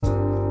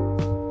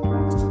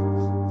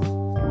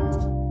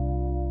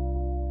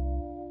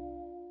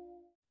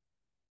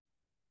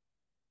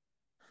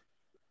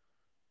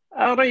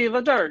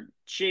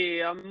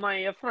Arrivederci,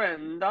 my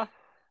friend.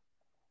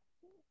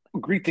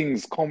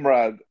 Greetings,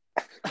 comrade.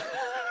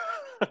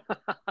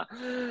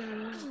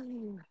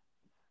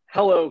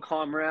 Hello,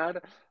 comrade.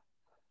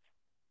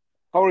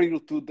 How are you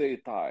today,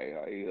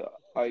 Ty?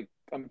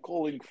 I'm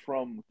calling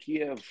from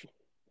Kiev,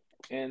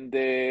 and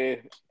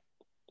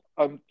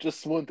I'm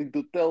just wanting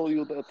to tell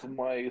you that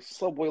my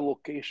subway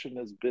location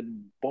has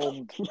been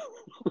bombed. I'm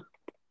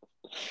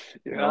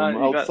You got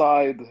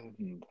outside,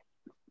 and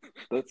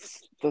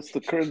that's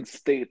the current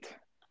state.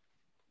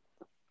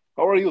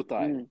 How are you,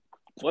 Ty? mm,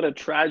 what a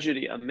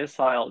tragedy. A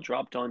missile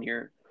dropped on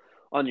your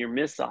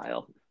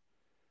missile.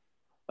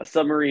 A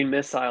submarine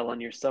missile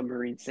on your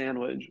submarine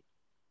sandwich.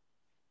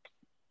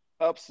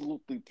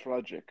 Absolutely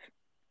tragic.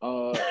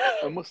 Uh,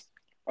 I must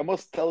I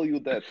must tell you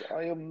that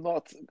I am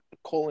not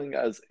calling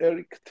as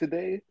Eric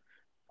today.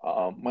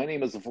 My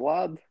name is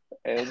Vlad,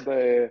 and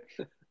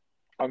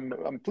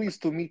I'm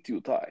pleased to meet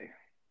you, Ty.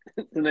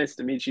 Nice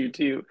to meet you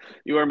too.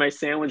 You are my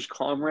sandwich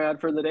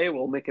comrade for the day.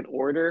 We'll make an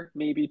order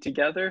maybe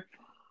together.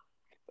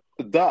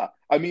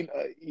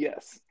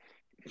 Yes.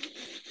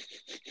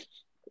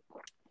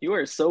 You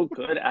are so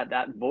good at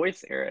that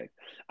voice, Eric.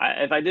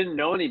 If I didn't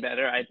know any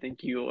better, I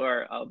think you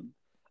are an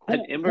Who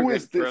is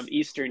immigrant from this?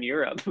 Eastern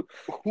Europe.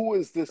 Who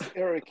is this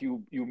Eric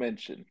you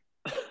mentioned?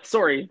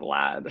 Sorry,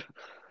 Vlad.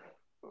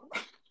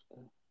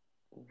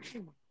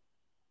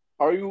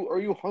 Are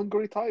you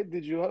hungry, Ty?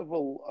 Did you have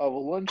a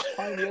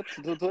lunchtime yet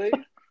today?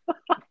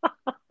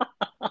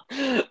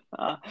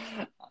 Uh,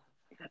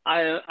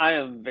 I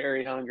am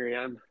very hungry.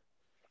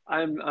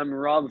 I'm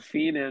Rob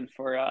fiending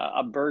for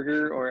a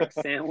burger or a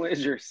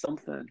sandwich or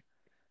something.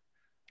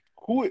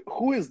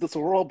 Who is this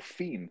Rob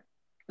Fiend?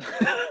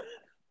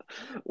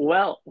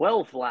 Well,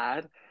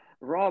 Vlad,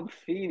 Rob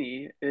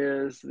Feeney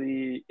is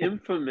the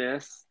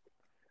infamous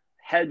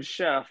head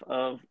chef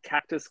of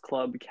Cactus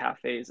Club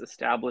Cafe's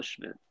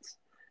establishments.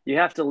 You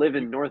have to live You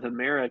in North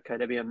America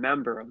to be a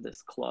member of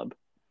this club.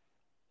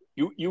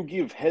 you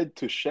give head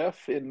to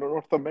chef in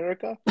North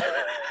America?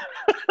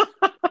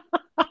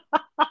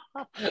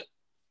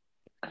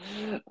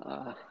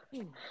 Uh,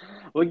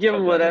 we give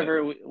them God damn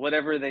it.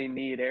 whatever they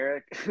need,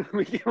 Eric.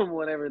 We give them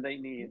whatever they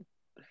need.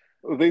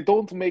 They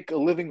don't make a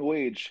living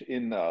wage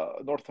in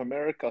North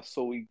America,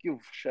 so we give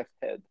chef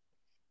head.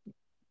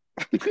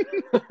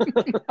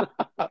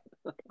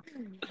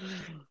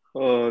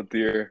 Oh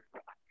dear.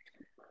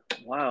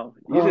 Wow,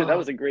 you did that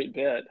was a great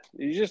bit.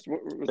 You just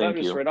was that Thank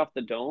just you. right off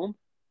the dome?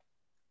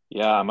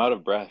 Yeah, I'm out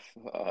of breath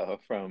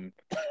from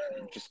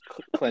just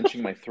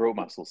clenching my throat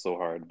muscles so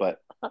hard, but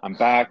I'm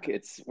back.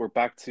 We're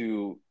back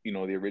to, the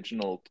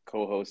original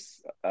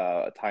co-hosts,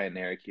 Ty and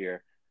Eric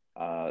here,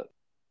 uh,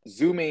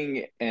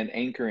 zooming and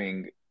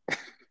anchoring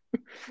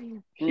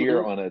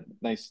here Hmm. on a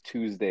nice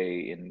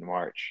Tuesday in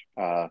March.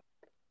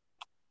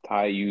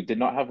 Ty, you did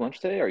not have lunch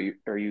today?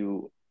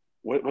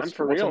 What, I'm what's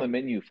for what's on the real.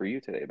 menu for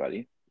you today,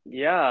 buddy?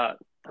 Yeah,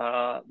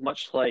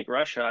 much like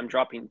Russia, I'm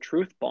dropping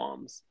truth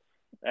bombs,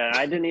 and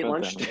I didn't eat God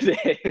lunch damn it.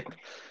 today.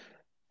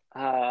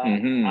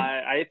 Hmm.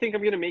 I think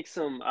I'm gonna make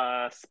some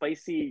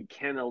spicy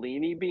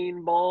cannellini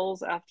bean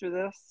balls after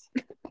this.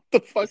 What the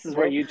fuck, This is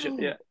where bro?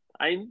 yeah,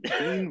 I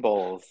Bean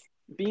balls.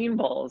 bean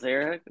balls,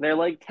 Eric. They're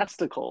like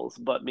testicles,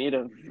 but made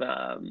of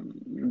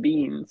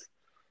beans.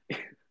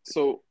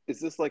 So is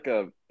this like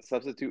a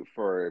substitute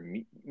for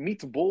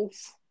meatballs?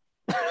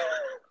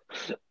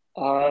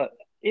 Uh,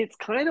 it's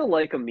kind of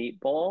like a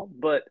meatball,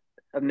 but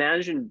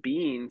imagine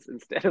beans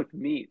instead of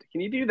meat.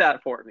 Can you do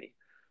that for me?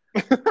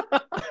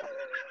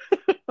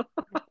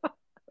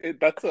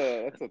 That's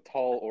a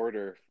tall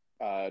order.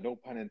 No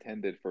pun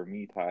intended for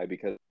me, Ty,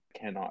 because I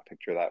cannot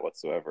picture that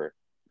whatsoever.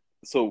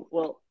 So,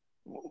 Well,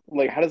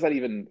 like, how does that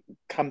even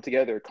come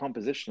together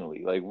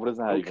compositionally? Like, what does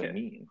that even okay.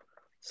 mean?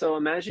 So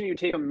imagine you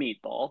take a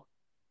meatball,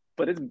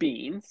 but it's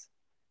beans,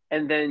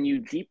 and then you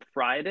deep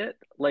fried it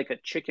like a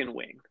chicken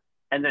wing,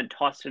 and then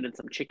tossed it in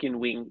some chicken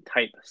wing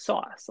type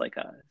sauce, like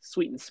a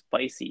sweet and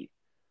spicy.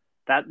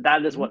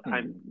 That is what Mm.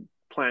 I'm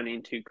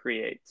planning to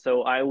create.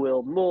 So I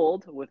will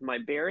mold with my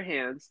bare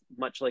hands,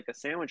 much like a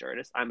sandwich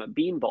artist. I'm a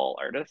beanball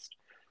artist.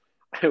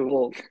 I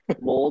will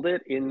mold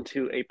it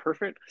into a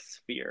perfect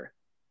sphere.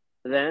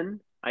 Then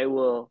I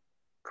will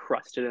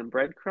crust it in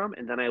breadcrumb,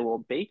 and then I will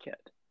bake it.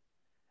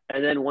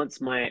 And then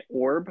once my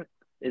orb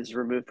is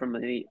removed from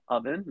the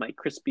oven, my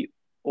crispy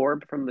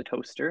orb from the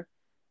toaster,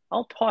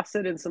 I'll toss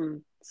it in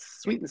some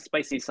sweet and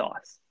spicy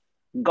sauce.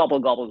 Gobble,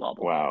 gobble,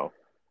 gobble. Wow.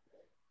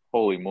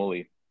 Holy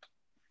moly.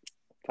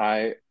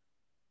 Ty,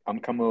 I'm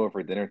coming over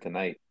for dinner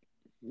tonight.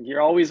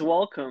 You're always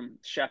welcome,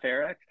 Chef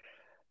Eric.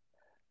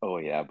 Oh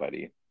yeah,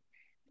 buddy.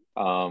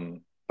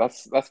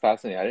 That's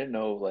fascinating. I didn't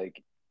know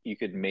like you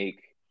could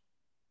make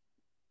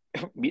I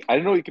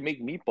didn't know you could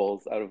make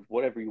meatballs out of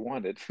whatever you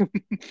wanted.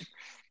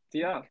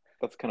 Yeah,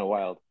 That's kind of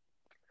wild.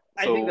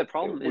 I think the So,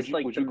 problem would is you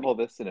like would you call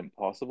this an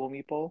impossible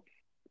meatball?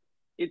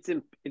 it's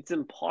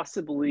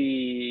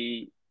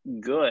impossibly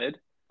good.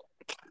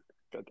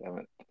 God damn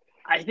it.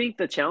 I think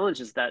the challenge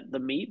is that the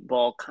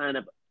meatball kind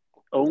of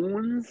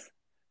owns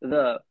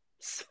the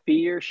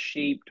sphere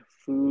shaped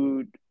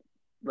food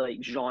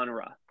like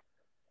genre.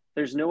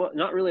 there's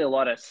not really a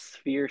lot of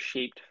sphere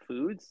shaped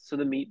foods, so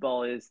the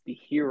meatball is the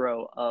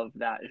hero of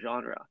that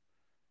genre.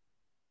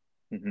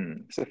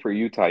 Except for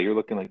Utah, you're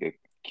looking like a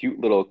cute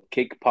little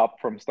cake pop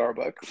from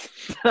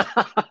Starbucks.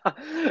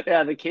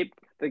 Yeah, the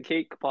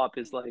cake pop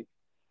is like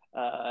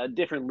a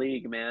different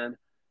league, man.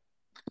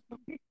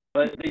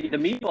 But the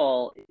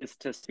meatball is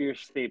to sphere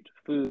shaped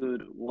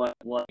food what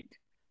like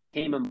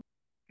came in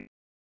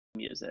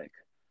music.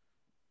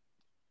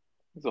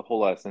 Makes a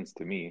whole lot of sense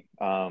to me.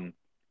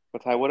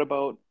 But Ty, what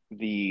about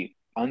the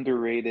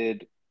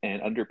underrated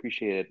and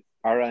underappreciated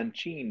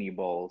arancini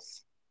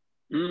balls?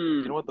 Do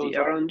you know what The those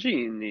are?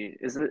 arancini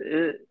is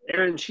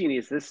arancini.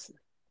 Is this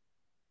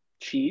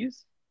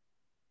cheese?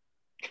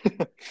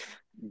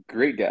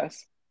 Great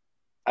guess.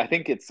 I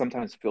think it's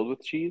sometimes filled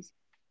with cheese,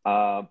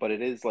 but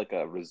it is like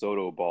a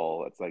risotto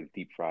ball that's like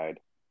deep fried.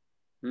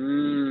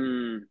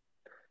 Mmm.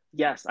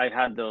 Yes, I've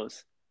had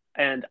those,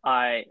 and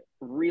I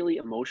really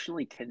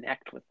emotionally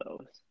connect with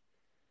those.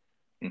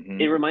 It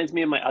Hmm. reminds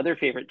me of my other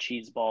favorite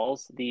cheese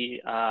balls,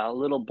 the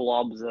little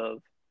blobs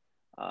of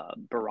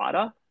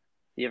burrata.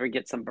 You ever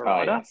get some Ah,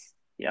 burrata? yes.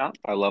 Yeah,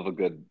 I love a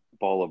good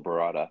ball of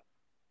burrata.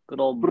 good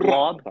old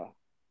blob. Burrata.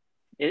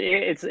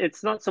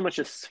 It's not so much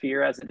a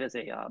sphere as it is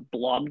a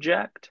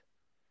blobject.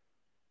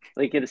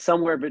 Like it is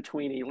somewhere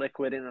between a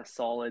liquid and a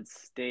solid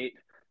state,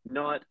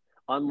 not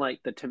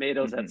unlike the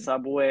tomatoes at Hmm.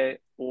 Subway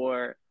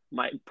or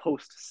my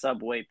post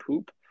Subway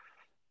poop.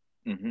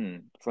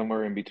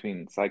 Somewhere in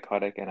between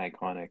psychotic and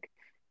iconic.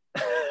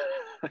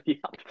 Yeah.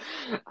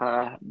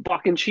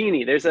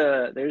 Bocconcini.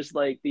 There's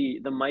like the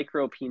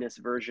micro penis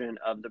version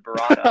of the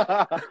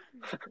burrata,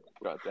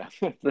 God damn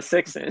it. the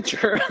 6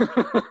 incher.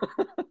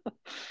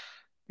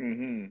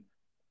 Hmm.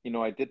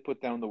 I did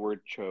put down the word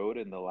chode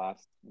in the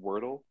last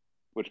Wordle,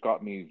 which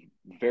got me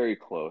very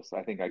close.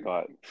 I think I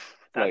got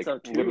That's like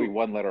out literally too.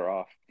 one letter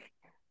off.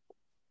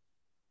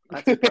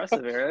 That's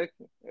impressive, Eric.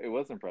 It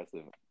was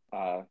impressive.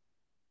 Uh,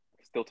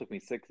 Still took me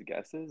six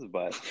guesses,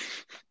 but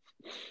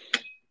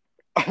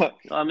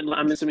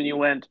I'm assuming you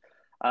went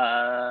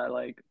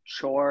like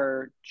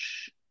chobe,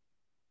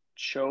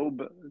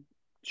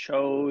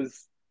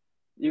 chose.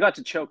 You got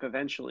to choke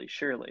eventually,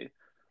 surely.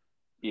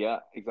 yeah,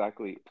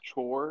 exactly.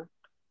 Chore.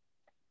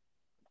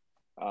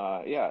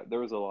 Yeah, there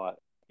was a lot.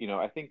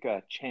 I think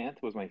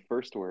chant was my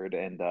first word,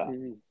 and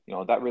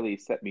Mm. that really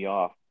set me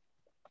off,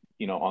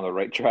 on the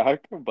right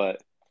track.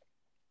 But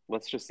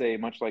let's just say,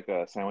 much like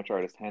a sandwich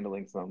artist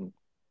handling some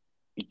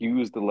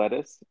used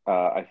lettuce,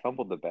 I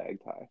fumbled the bag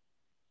tie.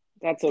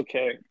 That's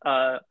okay.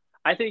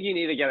 I think you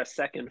need to get a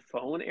second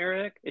phone,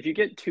 Eric. If you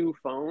get two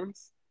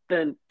phones,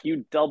 then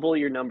you double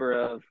your number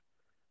of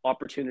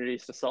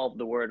opportunities to solve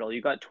the wordle.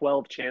 You got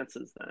 12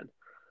 chances then.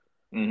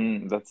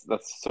 That's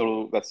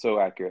so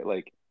accurate.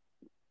 Like,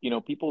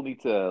 people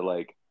need to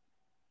like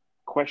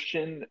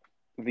question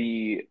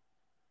the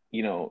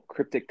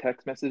cryptic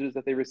text messages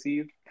that they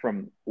receive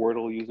from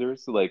Wordle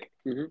users. So, like,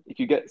 Hmm. if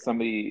you get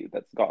somebody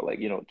that's got like,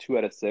 2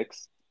 out of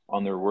 6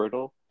 on their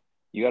Wordle,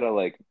 you gotta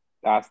like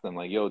ask them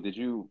like, yo, did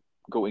you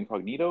go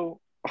incognito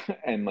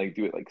and like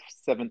do it like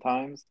 7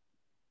 times?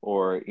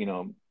 Or,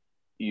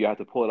 you have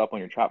to pull it up on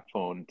your trap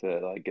phone to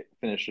like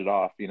finish it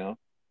off. There's a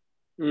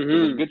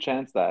Hmm. good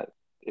chance that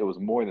it was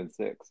more than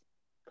 6.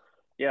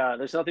 Yeah,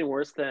 there's nothing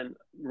worse than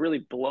really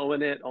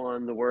blowing it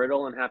on the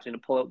wordle and having to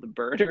pull out the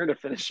burner to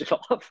finish it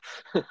off.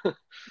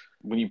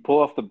 When you pull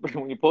off the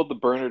when you pull up the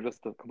burner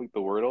just to complete the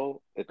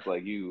Wordle, it's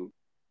like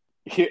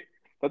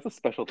that's a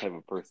special type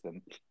of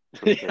person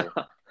for sure.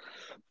 Yeah.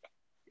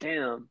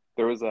 Damn.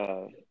 There was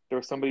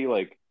somebody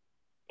like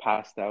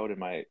passed out in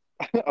my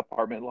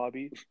apartment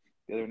lobby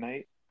the other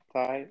night,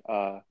 Ty.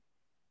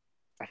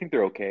 I think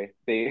they're okay.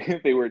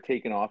 They were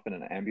taken off in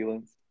an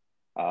ambulance.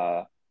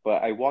 Uh,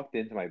 but I walked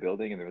into my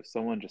building and there was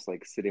someone just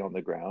like sitting on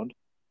the ground,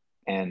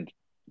 and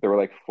there were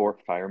like 4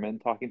 firemen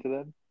talking to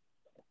them.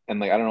 And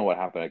like I don't know what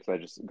happened because I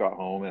just got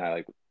home and I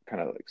like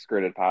kind of like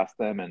skirted past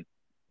them, and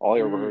all I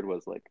Mm. overheard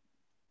was like,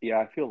 "Yeah,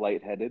 I feel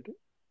lightheaded,"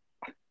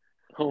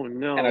 Oh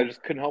and I no.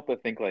 just couldn't help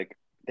but think like,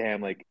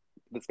 "Damn, like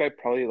this guy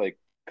probably like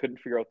couldn't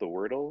figure out the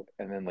Wordle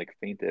and then like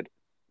fainted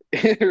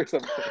or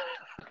something."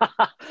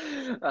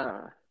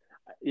 uh,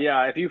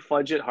 yeah, if you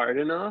fudge it hard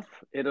enough,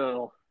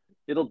 it'll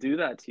do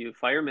that to you.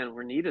 Firemen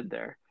were needed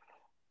there.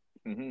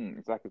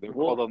 Exactly, they were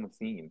called Well, on the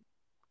scene.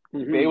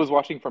 They hmm. was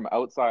watching from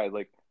outside,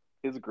 like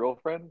his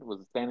girlfriend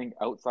was standing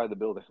outside the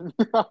building.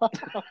 She's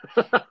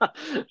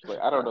like,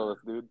 "I don't know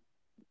this dude."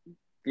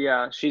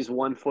 Yeah, she's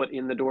 1 foot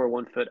in the door,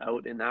 1 foot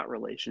out in that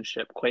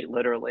relationship, quite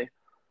literally.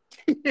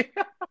 It's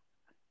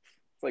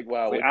like,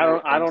 wow, It's like when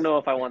your I don't know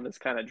if I want this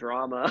kind of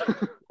drama.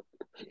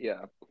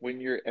 yeah, when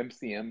your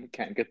MCM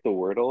can't get the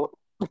Wordle,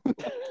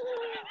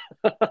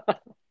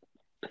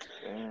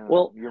 damn,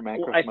 Well, your Man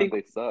well, Crush I think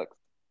Monday sucks.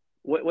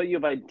 what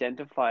you've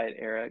identified,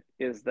 Eric,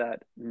 is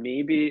that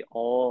maybe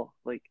all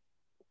like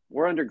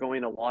we're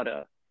undergoing a lot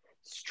of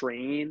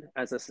strain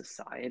as a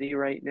society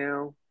right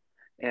now,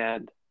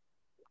 and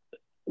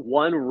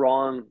one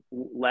wrong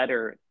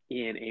letter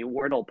in a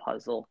Wordle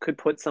puzzle could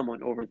put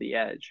someone over the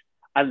edge.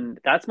 And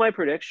that's my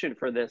prediction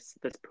for this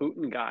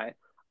Putin guy.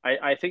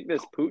 I think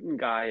this Putin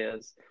guy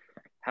has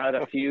had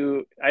a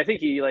few. I think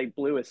he like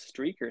blew a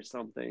streak or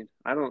something.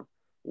 I don't.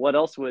 What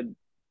else would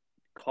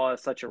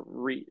cause such a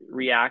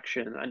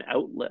reaction, an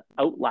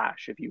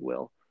outlash, if you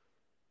will?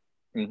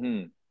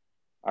 Hmm.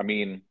 I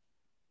mean,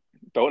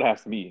 don't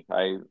ask me.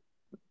 I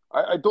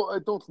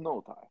don't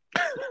know,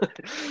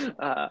 Ty.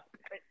 uh,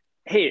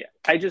 hey,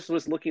 I just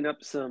was looking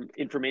up some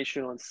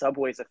information on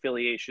Subway's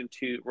affiliation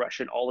to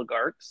Russian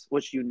oligarchs,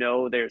 which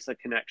there's a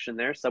connection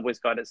there. Subway's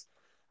got his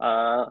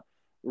uh,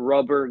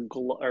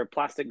 or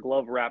plastic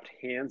glove wrapped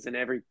hands in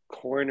every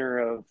corner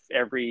of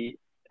every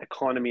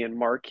economy and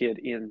market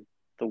in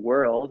the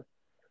world.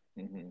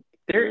 Hmm. You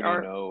There already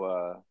are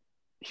know.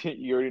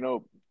 You already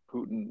know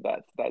Putin.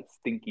 That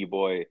stinky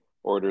boy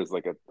orders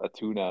like a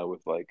tuna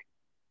with like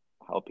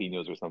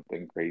jalapenos or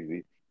something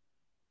crazy.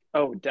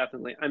 Oh,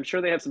 definitely. I'm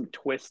sure they have some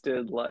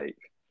twisted like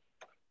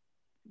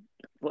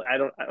I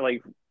don't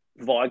like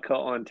vodka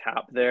on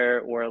tap there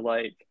or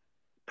like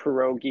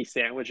pierogi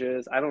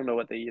sandwiches. I don't know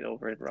what they eat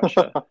over in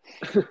Russia.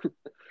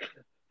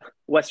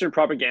 Western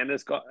propaganda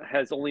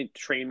has only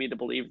trained me to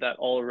believe that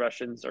all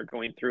Russians are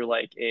going through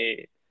like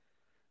a,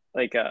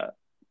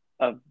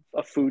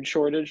 a food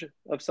shortage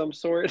of some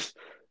sort.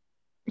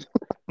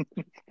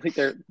 Like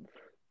they're I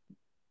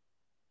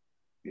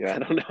Yeah,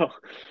 don't know, yeah.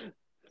 I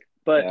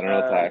but don't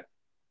know, Ty.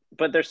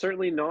 they're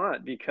certainly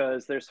not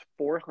because there's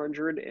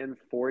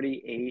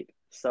 448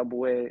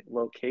 subway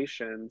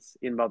locations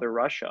in Mother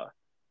Russia.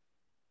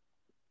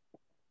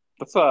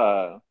 That's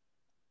I'm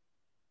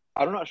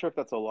not sure if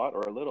that's a lot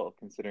or a little,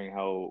 considering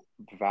how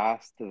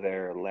vast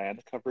their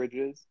land coverage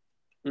is.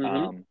 Mm-hmm.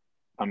 Um,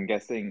 I'm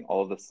guessing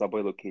all of the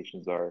subway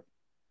locations are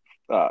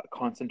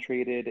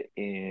concentrated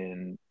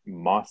in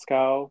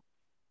Moscow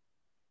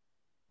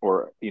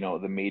or,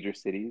 the major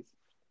cities.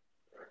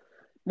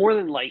 More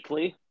than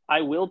likely,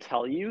 I will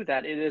tell you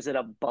that it is an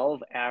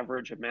above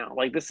average amount.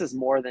 Like this is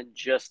more than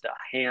just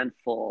a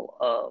handful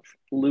of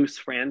loose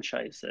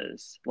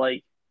franchises.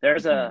 Like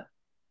Hmm.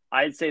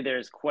 I'd say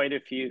there's quite a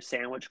few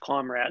sandwich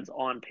comrades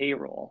on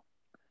payroll.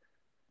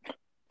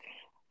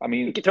 I You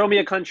mean, can throw me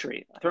a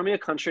country. Throw me a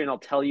country and I'll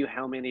tell you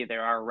how many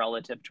there are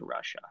relative to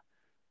Russia.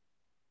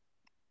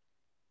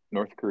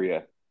 North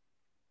Korea.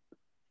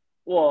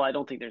 Well, I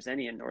don't think there's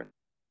any in North.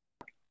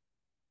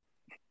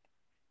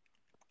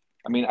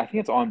 I mean, I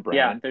think it's on Yeah,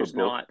 brand for there's both.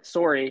 not.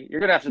 Sorry, you're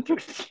gonna have to.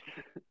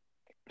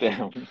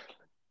 Damn,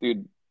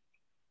 dude,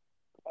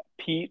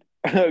 Pete,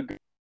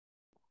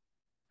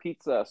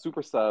 Pete's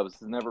super subs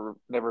has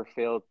never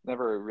failed,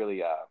 never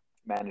really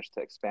managed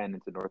to expand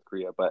into North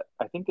Korea, but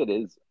I think it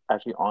is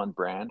actually on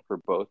brand for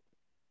both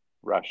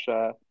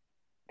Russia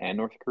and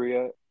North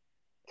Korea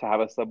to have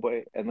a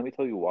subway. And let me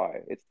tell you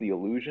why. It's the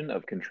illusion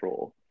of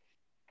control.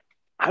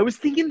 I was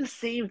thinking the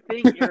same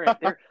thing, Eric.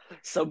 Their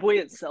Subway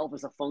itself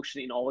is a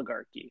functioning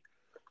oligarchy.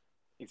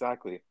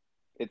 Exactly.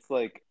 It's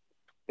like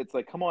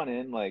come on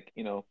in, like,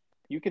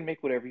 you can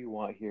make whatever you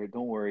want here.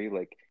 Don't worry,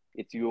 like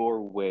it's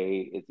your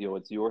way,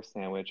 it's your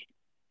sandwich.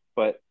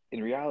 But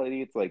in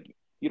reality, it's like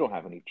you don't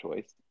have any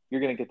choice.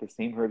 You're gonna get the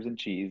same herbs and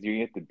cheese, you're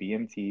gonna get the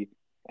BMT,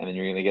 and then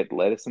you're gonna get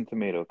lettuce and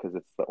tomato because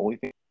it's the only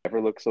thing that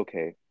ever looks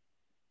okay.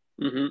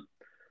 Mm-hmm.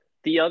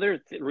 The other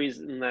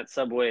reason that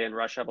Subway and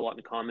Rush have a lot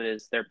in common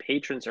is their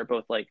patrons are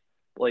both like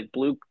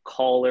blue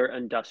collar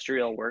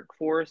industrial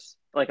workforce,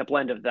 like a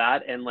blend of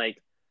that and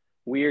like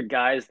weird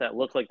guys that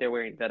look like they're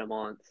wearing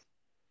Vetements.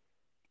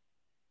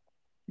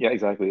 Yeah,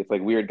 exactly. It's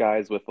like weird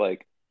guys with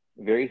like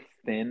very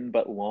thin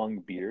but long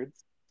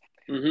beards.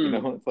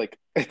 Mm-hmm.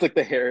 It's like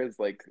the hair is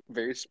like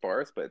very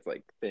sparse, but it's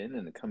like thin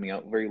and coming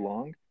out very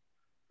long.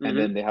 And Mm-hmm.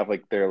 then they have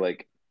like their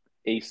like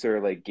Acer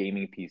like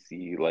gaming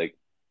PC, like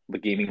the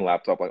gaming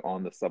laptop like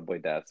on the subway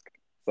desk,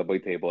 subway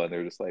table, and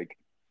they're just like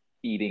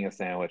eating a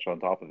sandwich on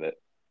top of it.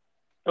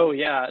 Oh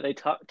yeah, they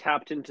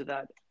tapped into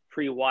that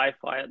free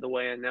Wi-Fi at the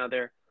way, and now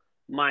they're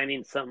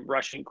mining some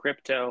Russian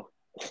crypto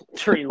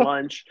during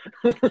lunch,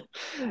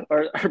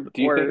 or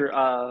Do you think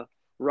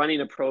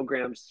running a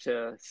programs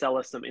to sell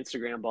us some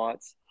Instagram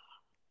bots.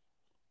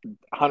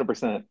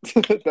 100%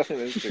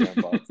 definitely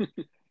Instagram bots?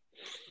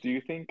 Do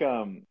you think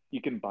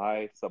you can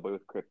buy Subway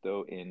with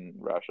crypto in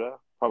Russia?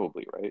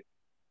 Probably, right?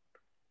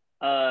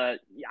 Yeah,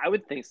 I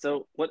would think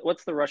so.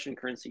 What's the Russian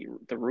currency?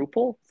 The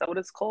ruble? Is that what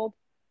it's called?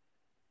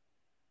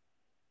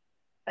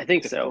 I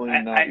think so.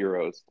 Definitely not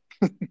euros.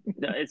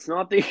 No, it's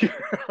not the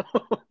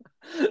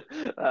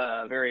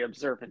euro. Very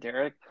observant,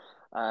 Eric.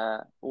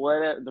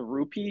 What the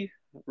rupee?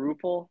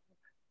 Ruple?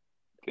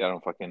 Yeah, I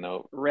don't fucking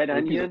know. Red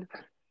Rupees, onion?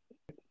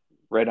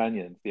 red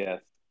onions,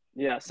 yes.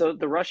 Yeah. So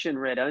the Russian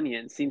red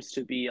onion seems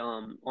to be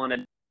on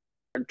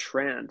a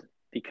trend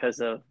because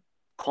of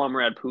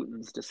Comrade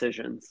Putin's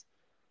decisions.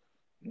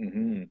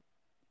 Hmm.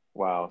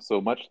 Wow.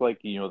 So much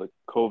like, the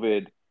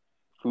COVID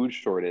food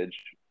shortage,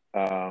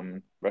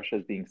 Russia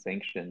is being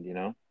sanctioned.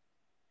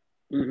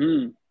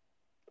 Mm-hmm.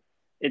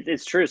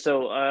 It's true.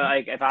 So,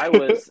 if I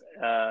was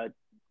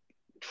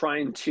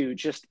trying to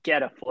just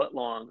get a foot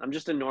long, I'm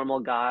just a normal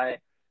guy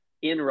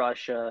in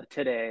Russia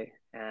today,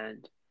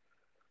 and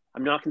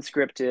I'm not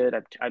conscripted.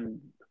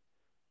 I'm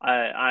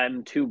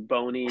I'm too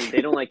bony.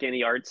 They don't like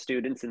any art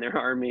students in their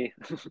army.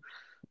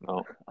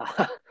 No,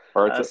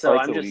 art's So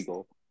I'm just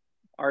illegal.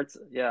 arts.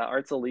 Yeah,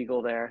 art's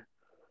illegal there.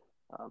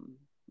 Um,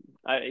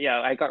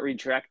 I got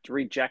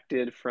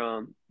rejected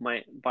from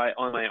my by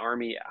on my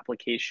army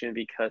application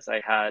because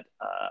I had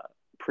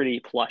pretty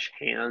plush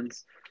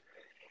hands.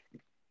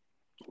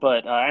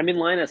 But I'm in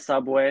line at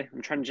Subway.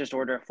 I'm trying to just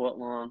order a foot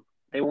long.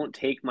 They won't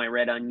take my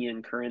red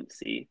onion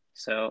currency.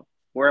 So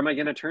where am I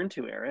going to turn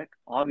to, Eric?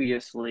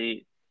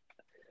 Obviously,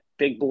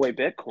 big boy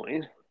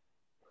Bitcoin.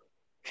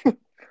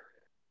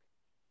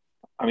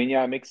 I mean,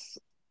 yeah, it makes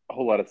a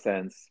whole lot of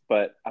sense,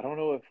 but I don't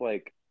know if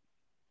like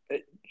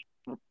it,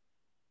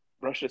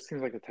 Russia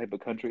seems like the type of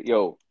country.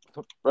 Yo,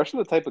 Russia's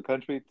the type of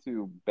country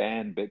to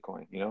ban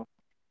Bitcoin.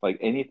 Like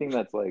anything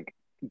that's like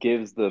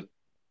gives the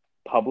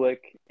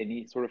public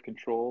any sort of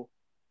control,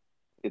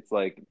 it's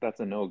like that's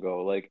a no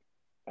go. Like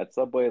at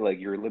Subway, like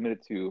you're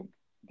limited to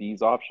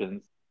these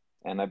options,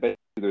 and I bet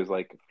you there's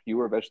like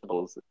fewer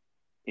vegetables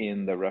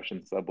in the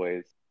Russian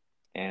subways,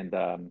 and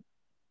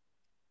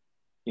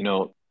you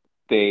know,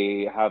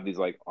 they have these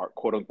like art,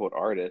 quote unquote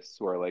artists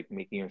who are like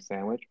making your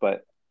sandwich,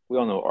 but we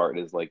all know art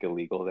is like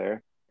illegal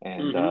there,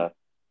 and Mm-hmm.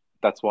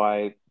 that's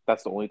why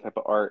that's the only type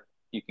of art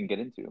you can get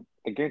into.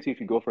 I guarantee if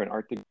you go for an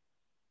art degree,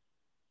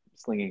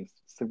 slinging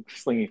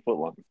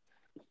footlongs.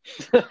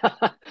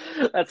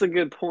 That's a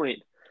good point.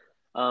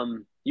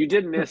 You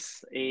did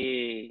miss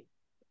the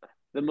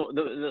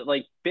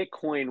like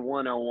Bitcoin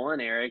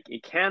 101, Eric.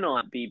 It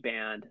cannot be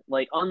banned.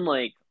 Like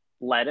unlike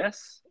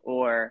lettuce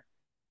or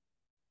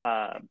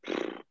uh,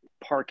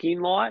 parking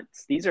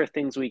lots, these are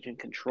things we can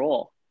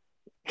control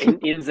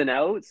ins and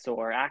outs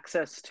or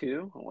access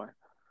to or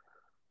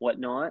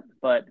whatnot.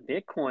 But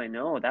Bitcoin,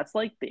 no, that's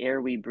like the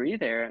air we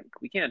breathe, Eric.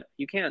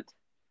 You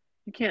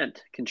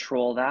can't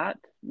control that.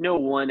 No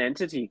one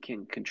entity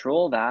can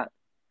control that.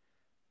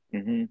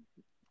 Hmm.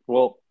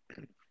 Well,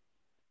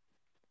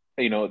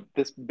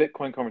 this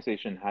Bitcoin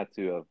conversation had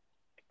to have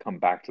come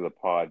back to the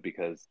pod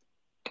because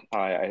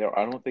I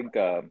don't think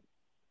I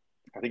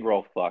think we're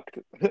all fucked.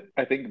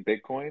 I think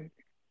Bitcoin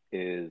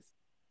is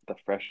the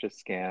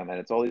freshest scam, and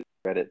it's all these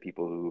Reddit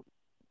people who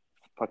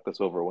fucked us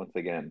over once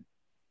again.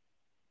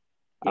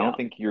 I Yeah. don't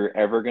think you're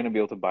ever going to be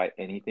able to buy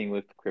anything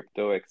with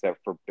crypto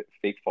except for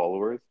fake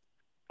followers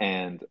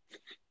and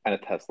a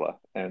Tesla.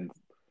 And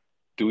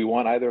do we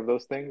want either of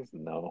those things?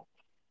 No.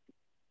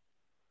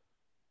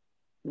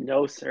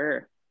 No,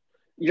 sir.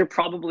 You're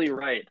probably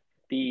right.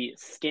 The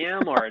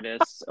scam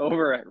artists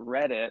over at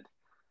Reddit,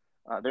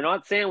 they're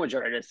not sandwich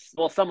artists.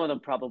 Well, some of them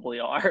probably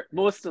are.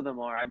 Most of them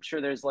are. I'm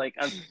sure there's like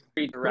a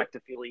very direct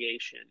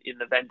affiliation in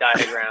the Venn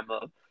diagram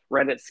of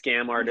Reddit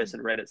scam artists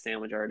and Reddit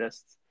sandwich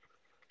artists.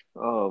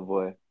 Oh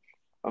boy.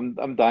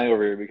 I'm dying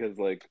over here because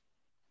like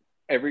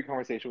every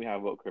conversation we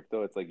have about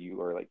crypto, it's like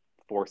you are like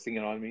forcing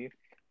it on me.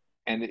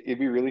 And it'd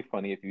be really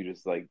funny if you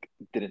just like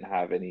didn't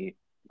have any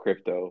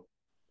crypto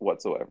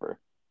whatsoever.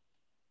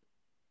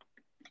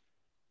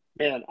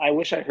 Man, I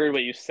wish I heard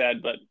what you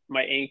said, but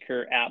my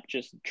Anchor app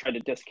just tried to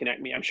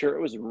disconnect me. I'm sure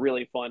it was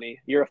really funny.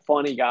 You're a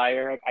funny guy,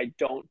 Eric. I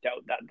don't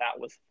doubt that that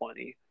was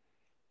funny.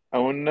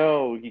 Oh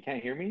no, you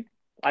can't hear me?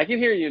 I can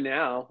hear you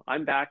now.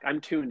 I'm back.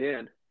 I'm tuned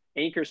in.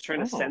 Anchor's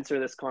trying to Oh, censor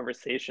this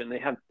conversation. They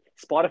have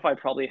Spotify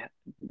probably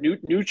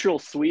neutral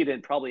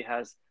Sweden probably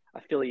has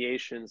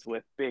affiliations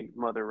with big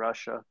mother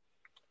Russia.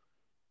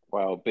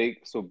 wow. Big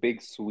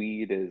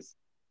Swede is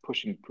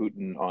pushing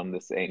Putin on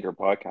this Anchor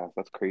podcast.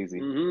 That's crazy.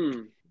 Hmm.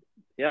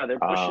 Yeah, they're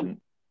pushing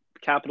Um,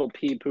 capital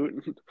P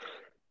Putin.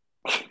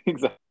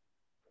 exactly.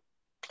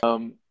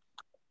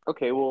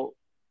 Okay, well,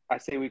 I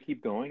say we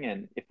keep going,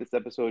 and if this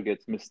episode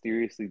gets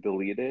mysteriously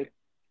deleted,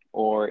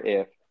 or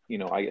if,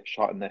 I get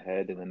shot in the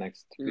head in the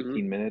next Hmm.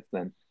 15 minutes,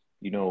 then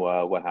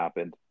what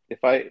happened. If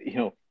my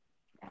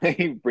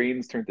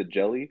brains turn to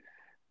jelly,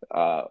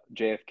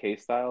 JFK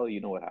style, you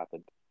know what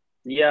happened.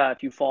 Yeah,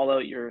 if you fall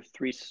out your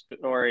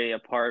three-story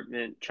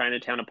apartment,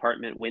 Chinatown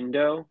apartment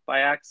window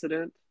by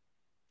accident,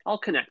 I'll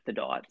connect the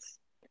dots.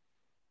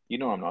 You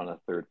know I'm not on a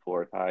third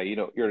floor, Ty. You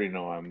already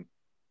know I'm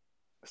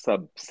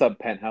sub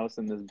penthouse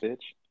in this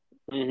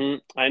bitch.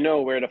 I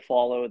know where to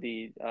follow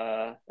the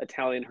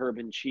Italian herb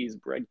and cheese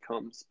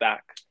breadcrumbs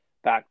back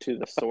to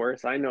the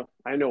source. I know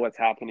what's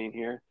happening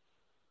here.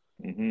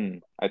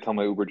 I tell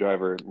my Uber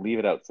driver, leave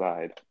it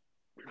outside.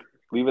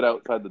 Leave it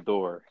outside the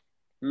door.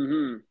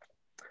 hmm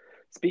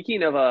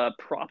Speaking of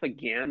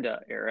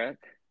propaganda, Eric,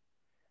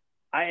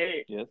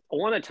 I Yes,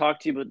 want to talk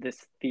to you about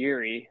this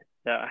theory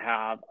that I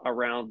have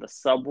around the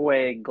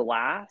subway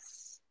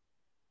glass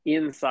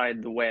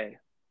inside the way.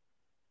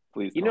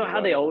 please You tell know me how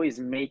about they it. always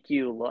make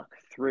you look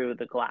through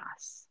the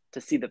glass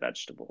to see the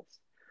vegetables,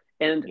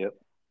 and Yep.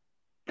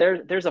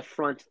 there's a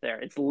front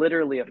there. It's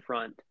literally a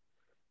front.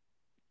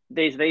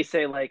 They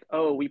say like,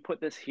 oh, we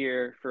put this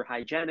here for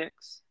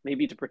hygienics,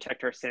 maybe to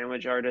protect our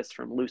sandwich artists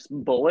from loose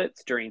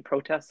bullets during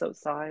protests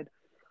outside,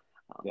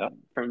 Yep.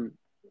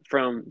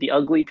 from the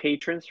ugly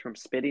patrons from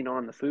spitting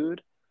on the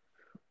food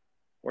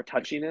or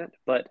touching it.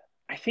 But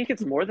I think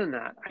it's more than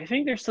that. I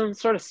think there's some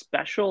sort of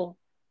special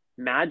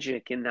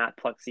magic in that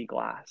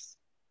plexiglass.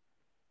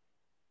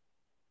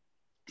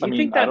 Do I you mean,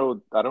 think that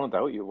I don't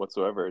doubt you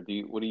whatsoever.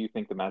 What do you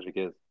think the magic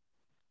is?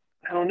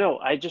 I don't know.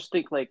 I just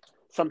think like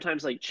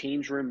sometimes like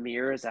change room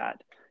mirrors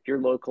at your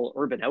local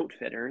Urban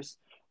Outfitters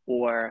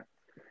or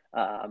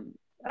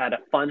at a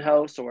fun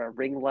house or a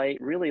ring light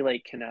really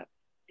like can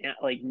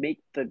like make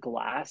the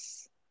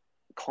glass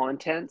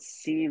content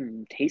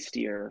seem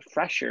tastier,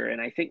 fresher.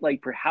 And I think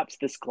like perhaps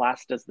this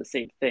glass does the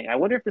same thing. I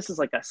wonder if this is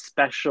like a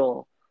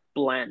special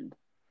blend,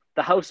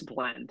 the house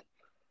blend.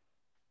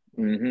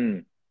 Hmm.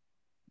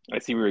 I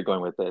see where you're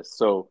going with this.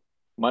 So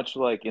much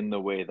like in the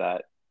way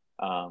that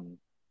um,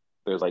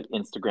 there's like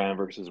Instagram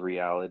versus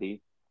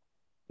reality,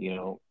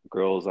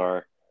 girls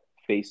are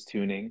face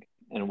tuning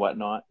and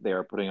whatnot. They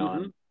are putting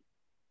Mm-hmm. on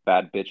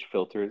bad bitch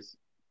filters.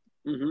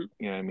 Mm-hmm.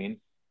 You know what I mean?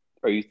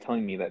 Are you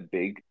telling me that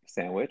Big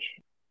Sandwich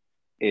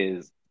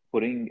is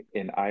putting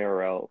an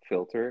IRL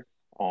filter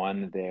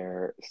on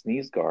their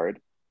sneeze guard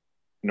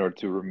in order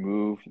to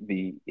remove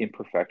the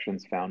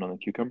imperfections found on the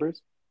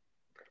cucumbers?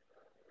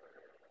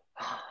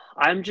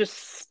 I'm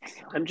just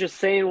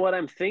saying what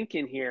I'm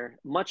thinking here.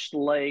 Much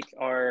like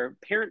our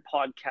parent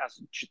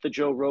podcast, the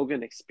Joe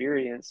Rogan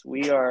Experience,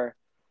 we're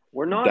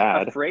not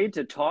Dad. afraid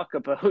to talk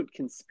about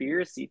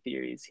conspiracy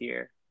theories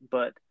here.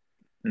 But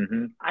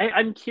Hmm.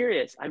 I'm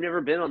curious. I've never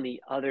been on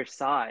the other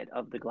side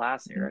of the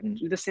glass, Eric. Hmm.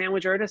 Do the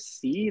sandwich artists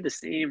see the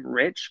same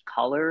rich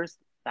colors,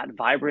 that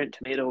vibrant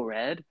tomato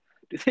red?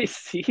 Do they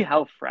see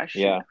how fresh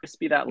and Yeah,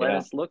 crispy that yeah,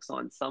 lettuce looks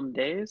on some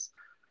days?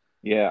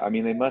 yeah. I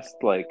mean, they must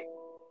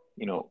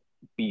you know,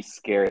 be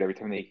scared every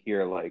time they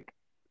hear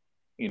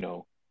you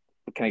know,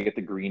 can I get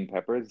the green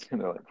peppers? And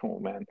they're like, oh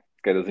man,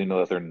 this guy doesn't even know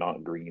that they're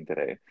not green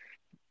today.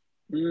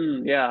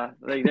 Yeah,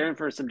 like they're in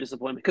for some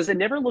disappointment because it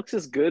never looks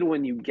as good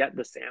when you get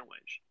the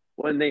sandwich.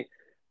 When they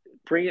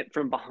bring it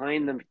from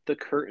behind the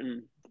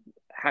curtain,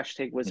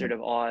 hashtag Wizard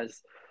Mm-hmm. of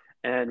Oz,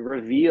 and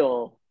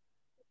reveal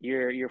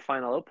your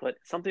final output,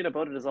 something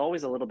about it is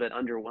always a little bit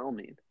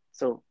underwhelming.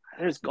 So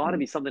there's got to Mm-hmm.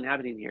 be something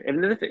happening here.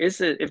 And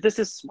if this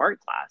is smart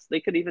glass,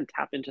 they could even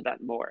tap into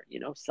that more.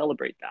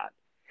 Celebrate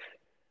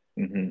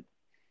that. Mm-hmm.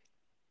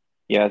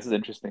 Yeah, this is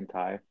interesting,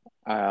 Ty.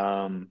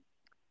 Um,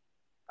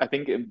 I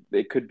think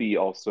it could be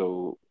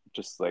also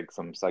just like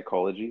some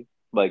psychology,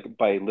 like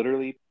by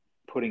literally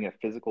putting a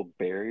physical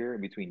barrier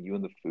in between you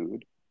and the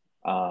food.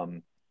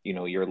 Um,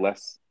 you're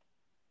less,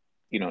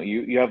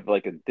 you have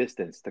like a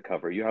distance to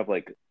cover. You have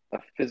like a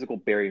physical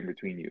barrier in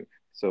between you.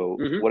 So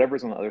Mm-hmm.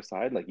 whatever's on the other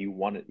side, like you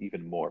want it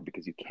even more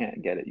because you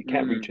can't get it. You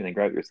can't reach Mm, in and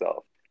grab it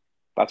yourself.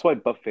 That's why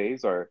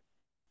buffets are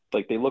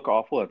like they look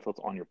awful until it's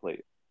on your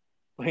plate.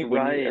 Like when you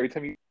right. every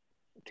time you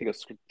take a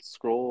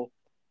scroll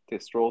to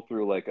stroll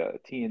through like a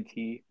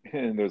T&T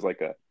and there's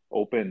like a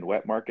open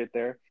wet market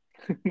there.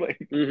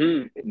 Like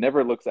Mm-hmm. it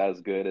never looks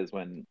as good as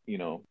when,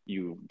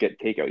 you get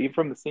takeout, even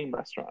from the same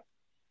restaurant.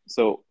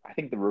 So I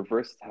think the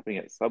reverse is happening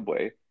at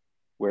Subway,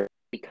 where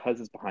because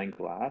it's behind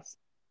glass,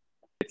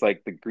 it's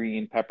like the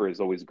green pepper is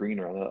always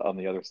greener on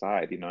the other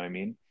side. You know what I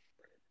mean?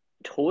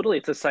 Totally.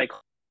 It's a cycle.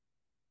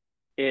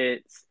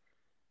 It's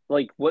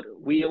like what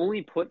we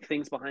only put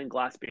things behind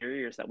glass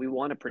barriers that we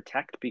want to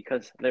protect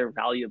because they're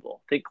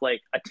valuable. Think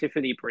like a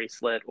Tiffany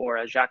bracelet or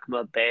a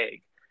Jacquemus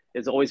bag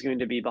is always going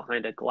to be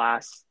behind a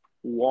glass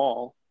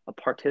wall, a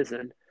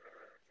partition.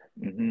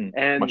 Hmm.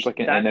 And Much like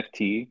an that,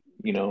 NFT,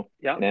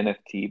 yeah. an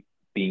NFT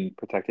being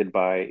protected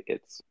by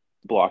its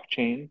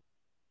blockchain.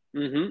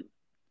 Mm-hmm.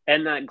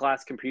 And that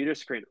glass computer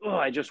screen. Oh,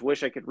 I just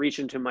wish I could reach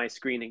into my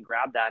screen and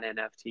grab that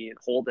NFT and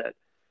hold it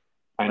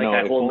I like know.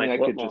 I hold my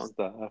foot long.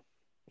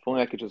 If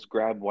only I could just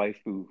grab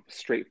waifu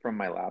straight from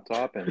my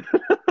laptop and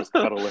just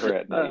cuddle her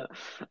at night.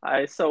 uh,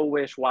 I so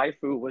wish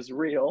waifu was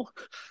real.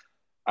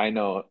 I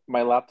know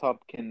my laptop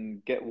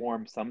can get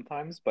warm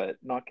sometimes, but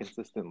not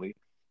consistently.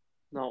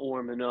 Not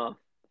warm enough.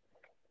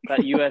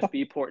 That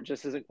USB port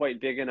just isn't quite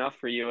big enough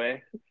for you, eh?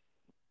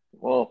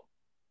 Well,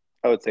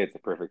 I would say it's a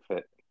perfect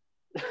fit.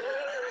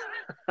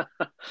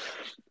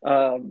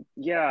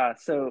 Yeah,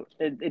 so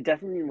it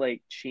definitely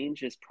like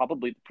changes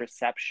probably the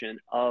perception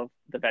of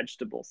the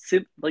vegetable,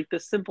 like the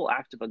simple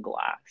act of a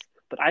glass.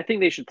 But I think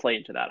they should play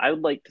into that. I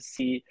would like to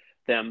see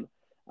them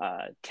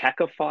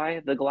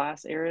techify the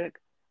glass, Eric,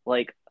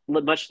 like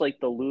much like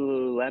the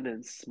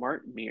Lululemon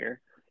Smart Mirror.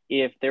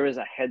 If there was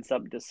a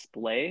heads-up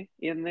display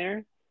in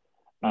there,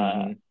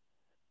 uh, Hmm.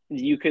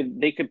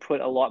 they could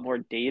put a lot more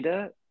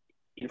data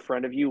in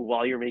front of you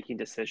while you're making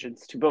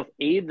decisions to both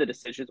aid the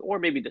decisions or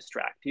maybe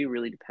distract you.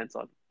 Really depends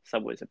on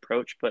Subway's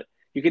approach, but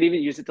you could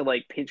even use it to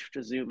like pinch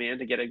to zoom in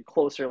to get a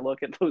closer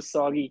look at those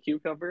soggy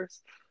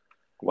cucumbers.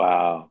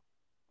 Wow,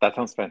 that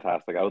sounds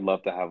fantastic. I would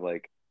love to have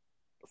like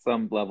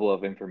some level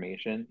of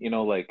information.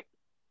 Like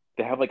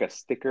they have like a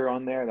sticker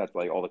on there that's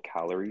like all the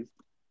calories.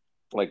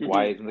 Like,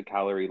 why Mm-hmm. isn't the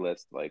calorie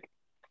list like,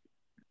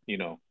 you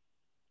know,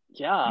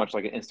 Yeah, much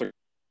like an Instagram?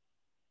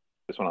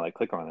 Just want to like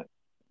click on it.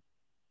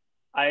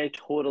 I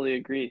totally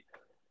agree.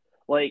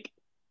 Like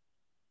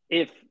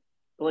if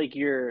like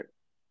your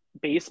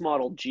base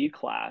model G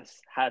class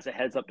has a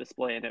heads up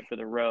display in it for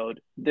the road,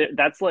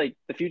 that's like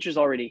the future's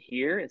already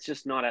here. It's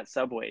just not at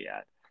Subway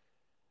yet.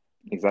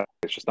 Exactly.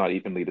 It's just not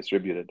evenly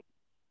distributed.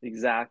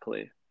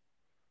 Exactly.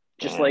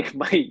 just like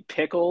my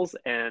pickles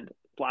and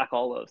black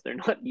olives. They're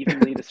not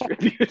evenly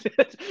distributed.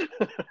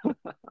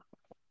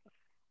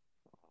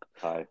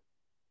 Hi.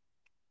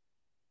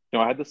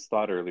 I had this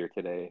thought earlier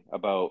today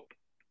about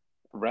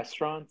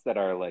restaurants that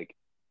are like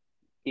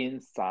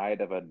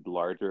inside of a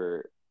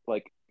larger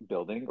like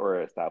building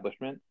or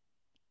establishment.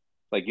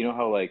 Like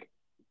how like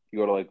you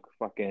go to like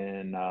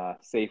fucking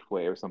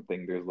Safeway or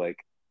something, there's like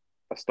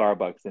a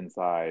Starbucks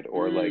inside,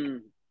 or like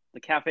The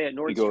cafe at if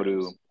you go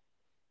Nordstrom's.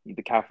 to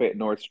the cafe at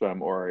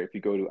Nordstrom, or if you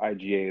go to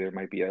IGA, there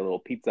might be a little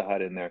Pizza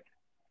Hut in there.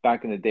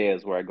 Back in the day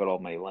is where I got all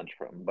my lunch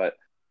from. But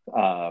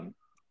um,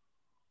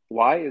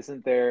 why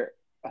isn't there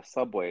a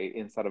Subway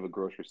inside of a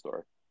grocery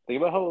store? Think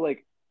about how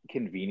like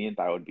convenient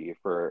that would be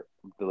for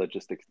the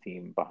logistics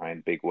team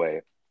behind Big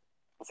Way.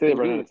 Say they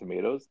run out Mm-hmm. of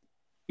tomatoes,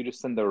 you just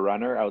send the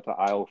runner out to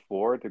aisle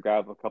 4 to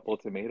grab a couple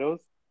of tomatoes,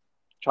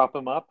 chop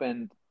them up,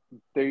 and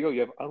there you go.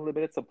 You have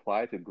unlimited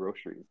supply to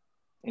groceries,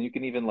 and you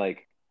can even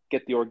like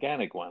get the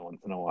organic one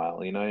once in a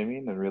while. You know what I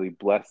mean? And really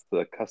bless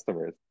the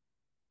customers.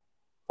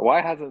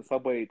 Why hasn't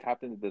Subway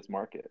tapped into this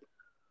market?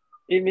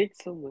 It makes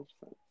so much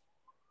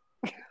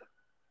sense.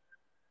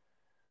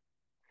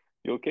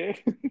 You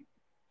okay?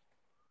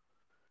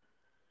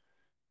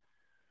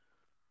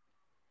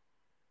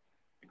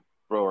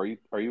 Bro,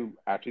 are you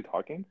actually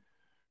talking?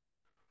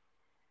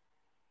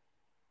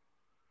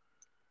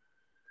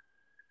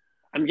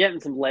 I'm getting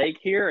some lag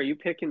here. Are you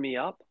picking me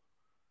up?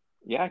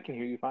 Yeah, I can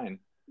hear you fine.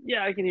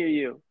 Yeah, I can hear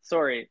you.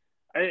 Sorry.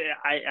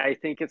 I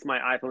think it's my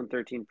iPhone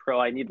 13 Pro.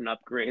 I need an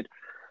upgrade.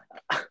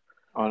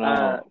 Oh Uh,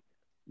 no.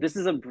 this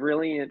is a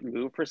brilliant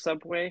move for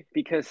Subway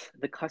because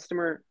the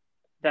customer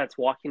that's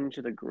walking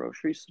into the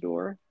grocery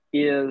store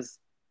is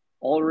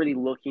already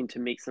looking to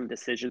make some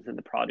decisions in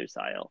the produce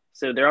aisle.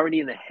 So they're already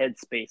in the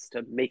headspace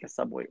to make a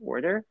Subway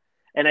order.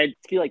 And I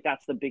feel like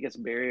that's the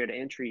biggest barrier to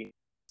entry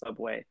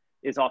Subway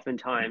is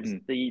oftentimes Hmm.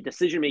 the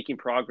decision making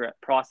progress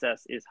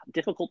process is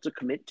difficult to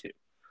commit to.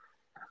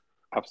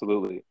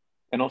 Absolutely.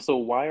 And also,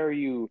 why are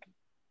you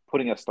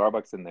putting a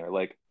Starbucks in there?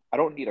 Like, I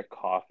don't need a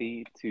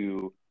coffee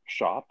to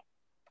shop.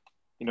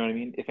 You know what I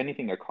mean? If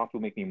anything, a coffee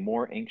will make me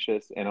more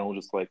anxious, and I'll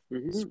just like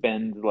Mm-hmm.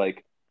 spend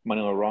like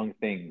money on the wrong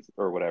things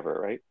or whatever,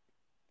 right?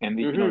 And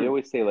they Mm-hmm.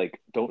 always say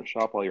like, don't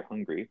shop while you're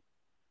hungry.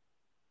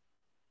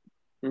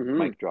 Mm-hmm.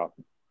 Mic drop.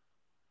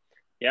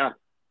 Yeah.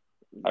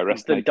 I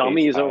rest The my case,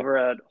 dummies Ty. over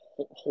at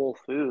Whole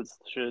Foods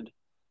should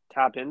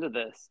tap into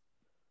this.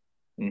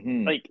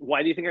 Hmm. Like,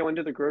 why do you think I went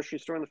to the grocery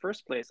store in the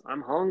first place?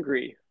 I'm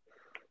hungry.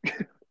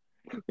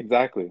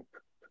 Exactly.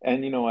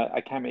 And you know what?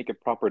 I can't make a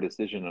proper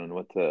decision on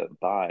what to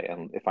buy,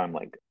 and if I'm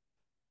like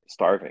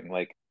starving,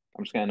 like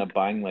I'm just gonna end up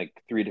buying like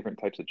 3 different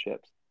types of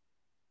chips.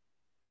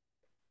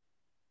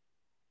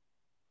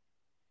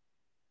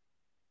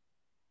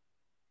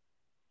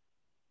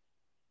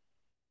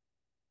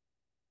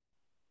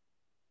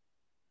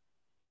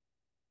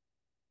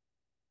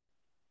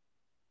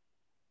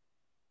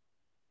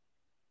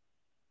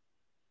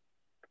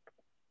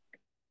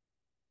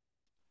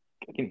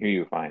 I can hear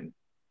you fine.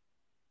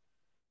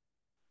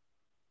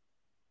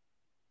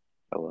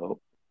 Hello,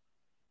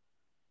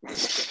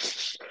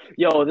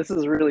 Yo, this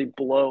is really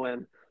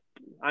blowing.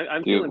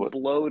 I'm dude. feeling What?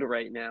 blowed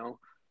right now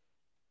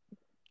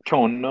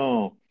Oh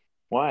no.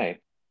 Why?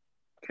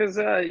 because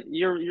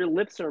your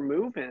lips are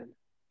moving.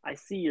 I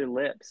see your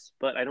lips,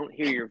 but I don't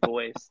hear your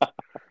voice.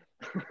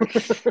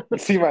 You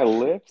see my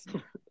lips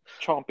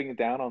chomping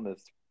down on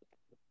this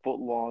foot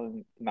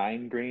long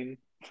 9 grain.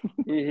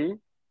 Mm-hmm.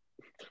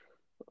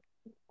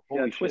 Yeah,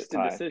 Holy shit, twisted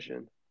Ty.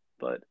 decision,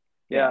 but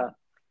Yeah. yeah.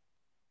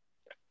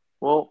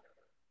 Well,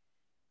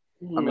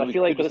 I I mean, we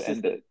feel could like just this is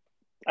end the. it.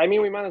 I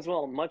mean, we might as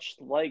well. Much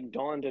like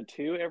Donda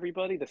 2,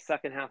 everybody, the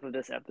second half of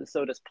this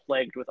episode is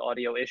plagued with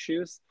audio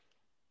issues.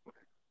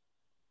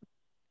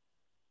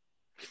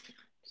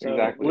 So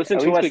Exactly. listen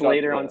At to least we us got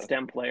later on the.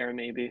 STEM Player,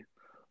 maybe.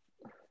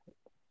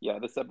 Yeah,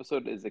 this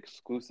episode is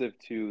exclusive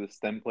to the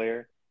STEM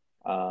player.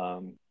 I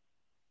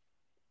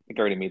think I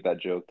already made that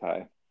joke,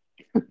 Ty.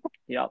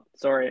 Yeah,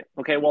 sorry.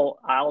 Okay, well,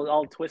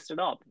 I'll twist it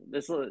up.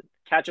 This will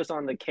catch us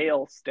on the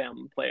Kale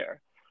STEM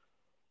Player.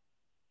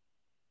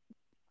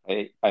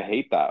 I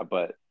hate that,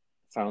 but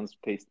sounds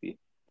tasty.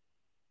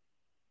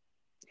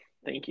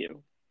 Thank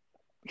you.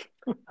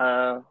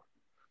 Uh,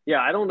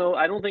 yeah, I don't know.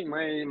 I don't think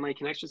my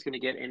connection is going to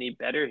get any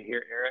better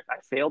here, Eric. I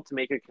failed to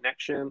make a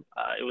connection.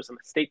 It was a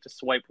mistake to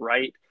swipe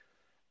right.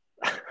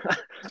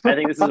 I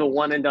think this is a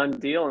one and done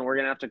deal, and we're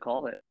gonna have to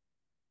call it.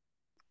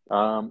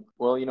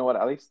 Well, you know what?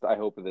 At least I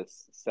hope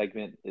this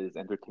segment is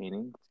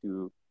entertaining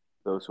to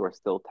those who are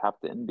still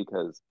tapped in,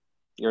 because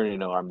you already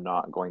know I'm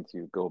not going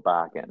to go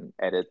back and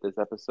edit this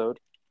episode.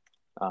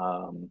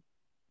 Um,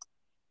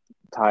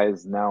 Ty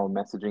is now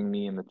messaging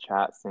me in the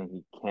chat saying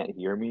he can't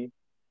hear me.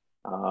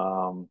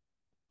 Um,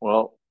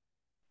 well,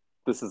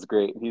 this is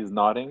great. He's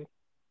nodding.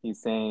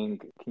 He's saying,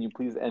 "Can you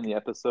please end the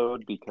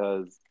episode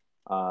because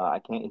I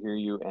can't hear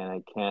you and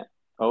I can't."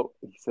 Oh,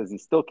 he says he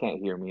still can't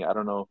hear me. I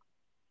don't know.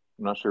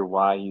 I'm not sure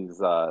why he's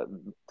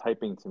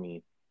typing to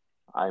me.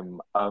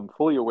 I'm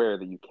fully aware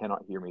that you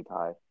cannot hear me,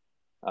 Ty.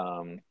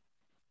 Um,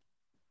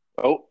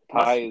 oh, Ty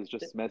Must has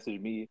just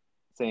messaged me.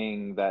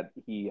 saying that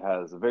he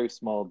has a very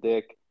small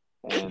dick,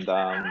 and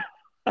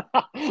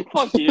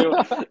Fuck you.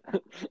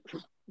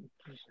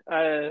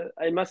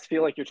 I must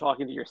feel like you're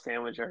talking to your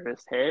sandwich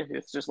artist. Hey,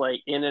 it's just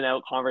like in and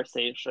out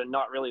conversation,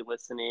 not really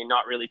listening,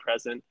 not really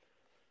present.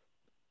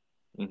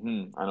 I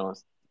know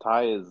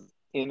Ty is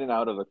in and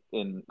out of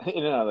in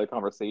and out of the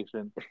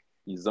conversation.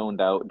 He zoned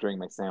out during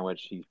my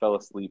sandwich. He fell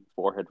asleep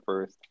forehead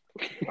first.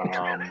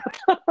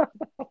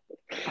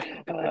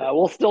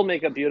 We'll still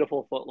make a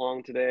beautiful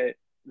footlong today.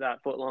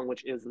 That footlong,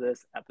 which is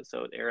this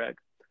episode, Eric.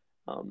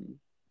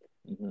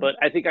 But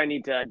I think I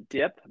need to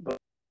dip, but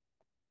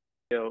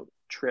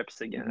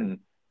trips again.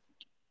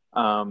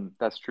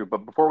 That's true.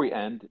 But before we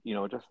end,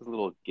 just as a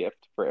little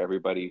gift for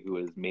everybody who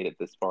has made it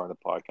this far in the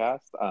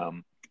podcast,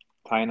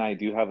 Ty and I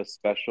do have a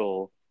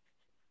special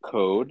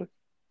code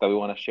that we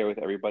want to share with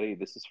everybody.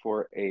 This is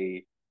for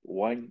a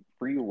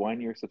free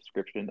 1 year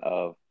subscription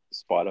of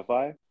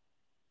Spotify,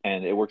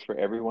 and it works for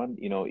everyone.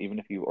 Even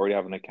if you already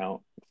have an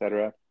account,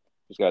 etc.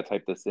 Just gotta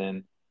type this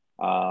in,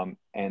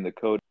 and the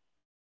code